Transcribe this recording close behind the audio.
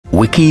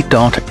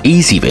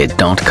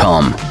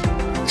wiki.ezvid.com.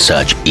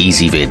 Search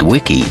Ezvid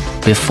Wiki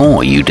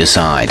before you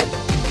decide.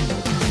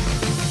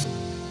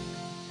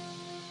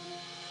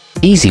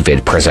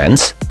 Ezvid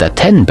presents the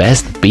 10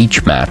 best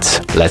beach mats.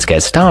 Let's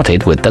get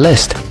started with the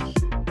list.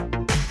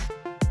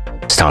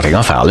 Starting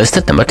off our list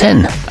at number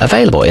 10,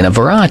 available in a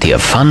variety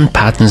of fun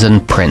patterns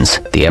and prints,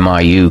 the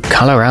MIU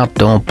Color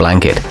Outdoor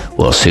Blanket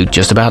will suit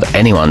just about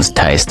anyone's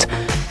taste.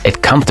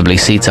 It comfortably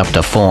seats up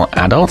to 4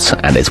 adults,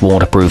 and its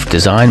waterproof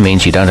design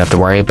means you don't have to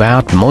worry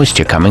about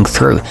moisture coming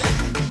through.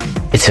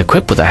 It's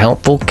equipped with a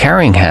helpful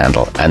carrying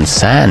handle, and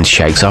sand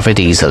shakes off it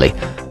easily.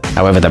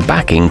 However, the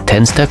backing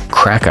tends to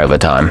crack over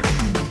time.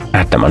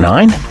 At number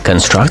 9,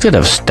 constructed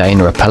of stain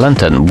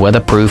repellent and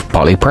weatherproof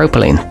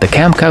polypropylene, the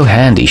Camco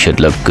Handy should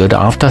look good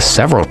after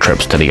several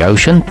trips to the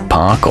ocean,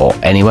 park, or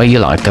anywhere you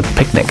like to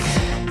picnic.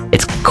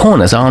 Its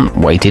corners aren't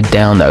weighted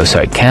down though,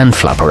 so it can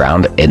flap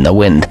around in the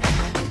wind.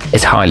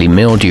 It's highly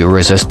mildew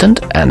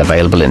resistant and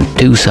available in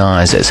 2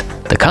 sizes.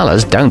 The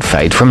colors don't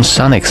fade from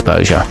sun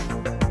exposure.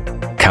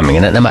 Coming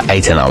in at number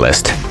 8 on our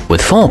list,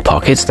 with 4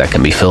 pockets that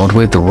can be filled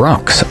with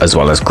rocks as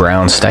well as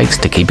ground stakes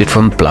to keep it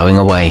from blowing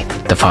away.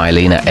 The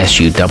Fylina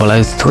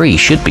SU003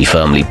 should be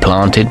firmly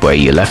planted where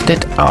you left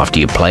it after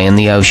you play in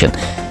the ocean.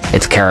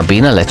 Its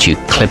carabiner lets you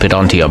clip it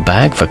onto your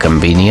bag for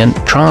convenient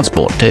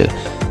transport too.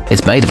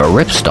 It's made of a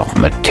ripstop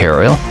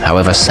material,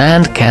 however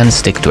sand can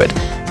stick to it,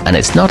 and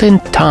it's not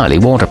entirely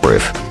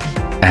waterproof.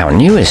 Our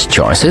newest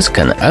choices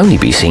can only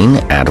be seen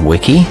at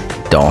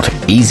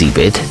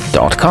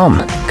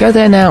wiki.ezvid.com. Go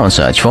there now and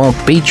search for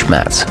beach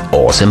mats,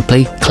 or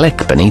simply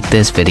click beneath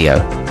this video.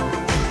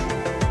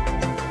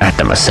 At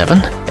number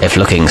 7, if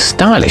looking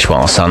stylish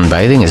while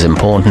sunbathing is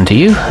important to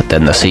you,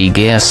 then the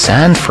cgear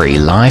Sand-Free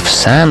Life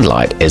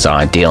Sandlite is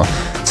ideal,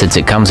 since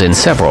it comes in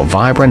several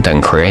vibrant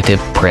and creative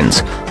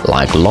prints,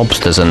 like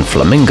lobsters and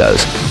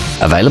flamingos.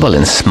 Available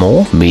in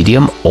small,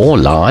 medium, or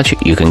large,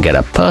 you can get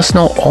a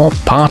personal or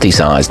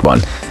party-sized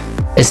one.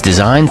 It's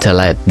designed to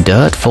let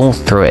dirt fall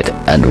through it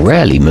and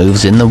rarely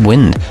moves in the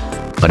wind,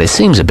 but it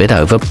seems a bit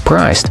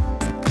overpriced.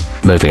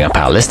 Moving up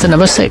our list to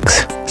number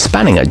 6,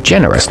 spanning a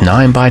generous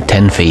 9 by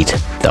 10 feet,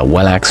 the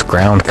wellax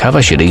ground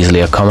cover should easily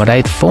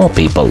accommodate 4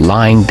 people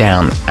lying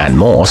down and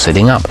more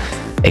sitting up.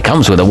 It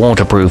comes with a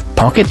waterproof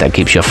pocket that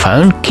keeps your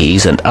phone,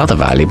 keys, and other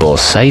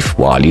valuables safe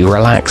while you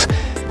relax.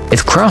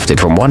 It's crafted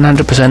from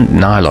 100%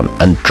 nylon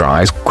and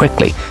dries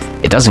quickly.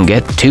 It doesn't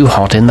get too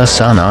hot in the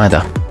sun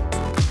either.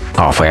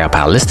 Halfway up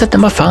our list at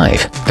number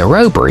 5, the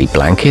roebury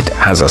blanket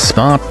has a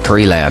smart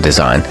 3-layer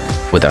design,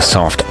 with a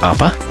soft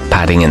upper,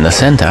 padding in the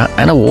center,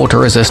 and a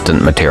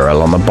water-resistant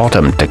material on the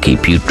bottom to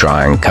keep you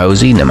dry and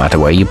cozy no matter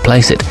where you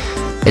place it.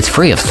 It's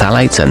free of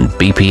phthalates and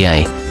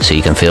BPA, so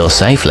you can feel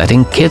safe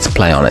letting kids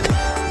play on it.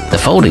 The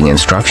folding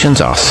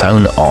instructions are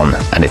sewn on,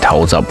 and it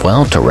holds up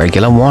well to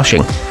regular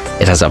washing.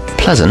 It has a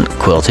pleasant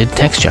quilted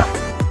texture.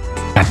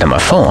 At number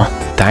 4,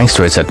 thanks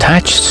to its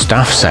attached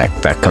stuff sack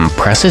that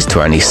compresses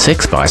to only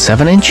 6 by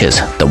 7 inches,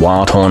 the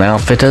Wildhorn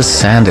Outfitters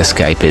Sand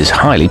Escape is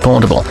highly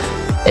portable.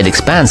 It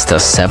expands to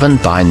 7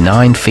 by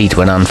 9 feet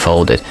when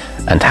unfolded,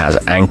 and has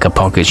anchor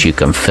pockets you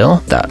can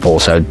fill that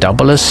also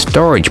double as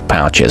storage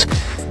pouches.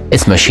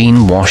 It's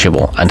machine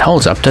washable and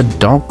holds up to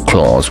dog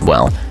claws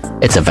well.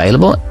 It's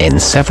available in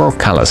several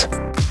colors.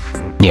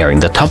 Nearing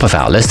the top of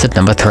our list at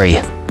number 3,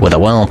 with a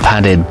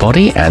well-padded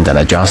body and an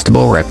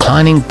adjustable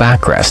reclining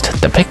backrest,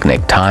 the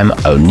Picnic Time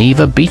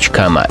Oniva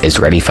Beachcomber is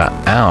ready for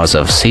hours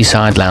of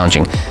seaside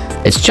lounging.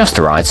 It's just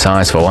the right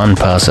size for one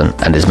person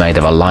and is made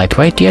of a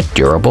lightweight yet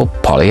durable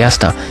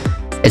polyester.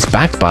 It's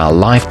backed by a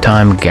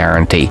lifetime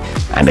guarantee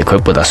and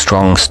equipped with a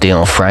strong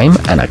steel frame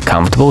and a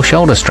comfortable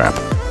shoulder strap.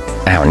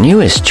 Our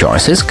newest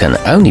choices can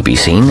only be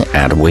seen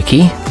at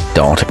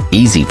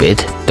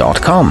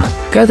wiki.ezvid.com.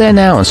 Go there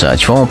now and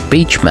search for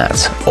beach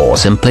mats, or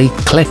simply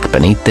click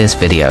beneath this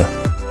video.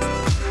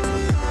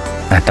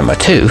 At number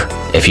 2,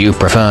 if you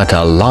prefer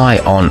to lie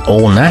on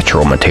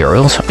all-natural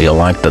materials, you'll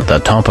like that the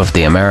top of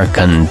the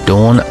American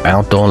Dawn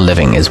Outdoor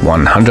Living is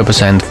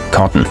 100%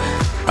 cotton.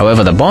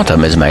 However, the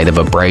bottom is made of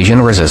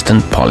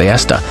abrasion-resistant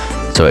polyester,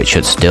 so it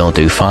should still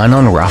do fine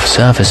on rough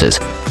surfaces.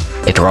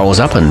 It rolls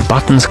up and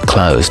buttons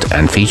closed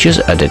and features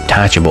a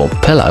detachable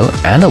pillow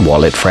and a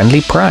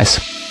wallet-friendly price.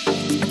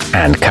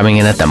 And coming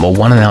in at number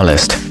 1 on our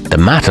list, the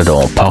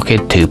Matador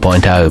Pocket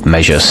 2.0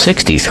 measures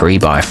 63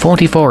 by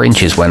 44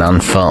 inches when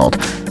unfurled,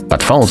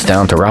 but folds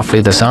down to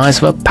roughly the size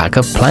of a pack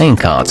of playing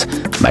cards,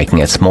 making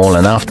it small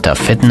enough to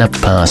fit in a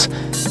purse.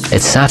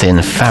 Its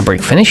satin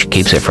fabric finish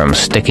keeps it from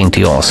sticking to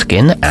your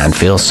skin and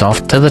feels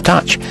soft to the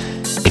touch.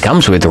 It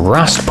comes with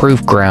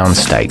rust-proof ground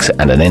stakes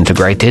and an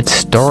integrated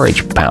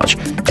storage pouch.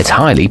 It's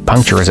highly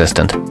puncture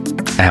resistant.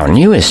 Our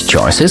newest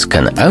choices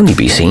can only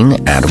be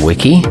seen at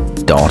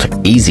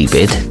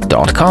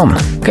wiki.ezvid.com.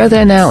 Go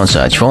there now and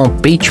search for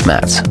beach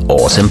mats,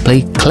 or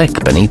simply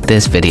click beneath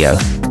this video.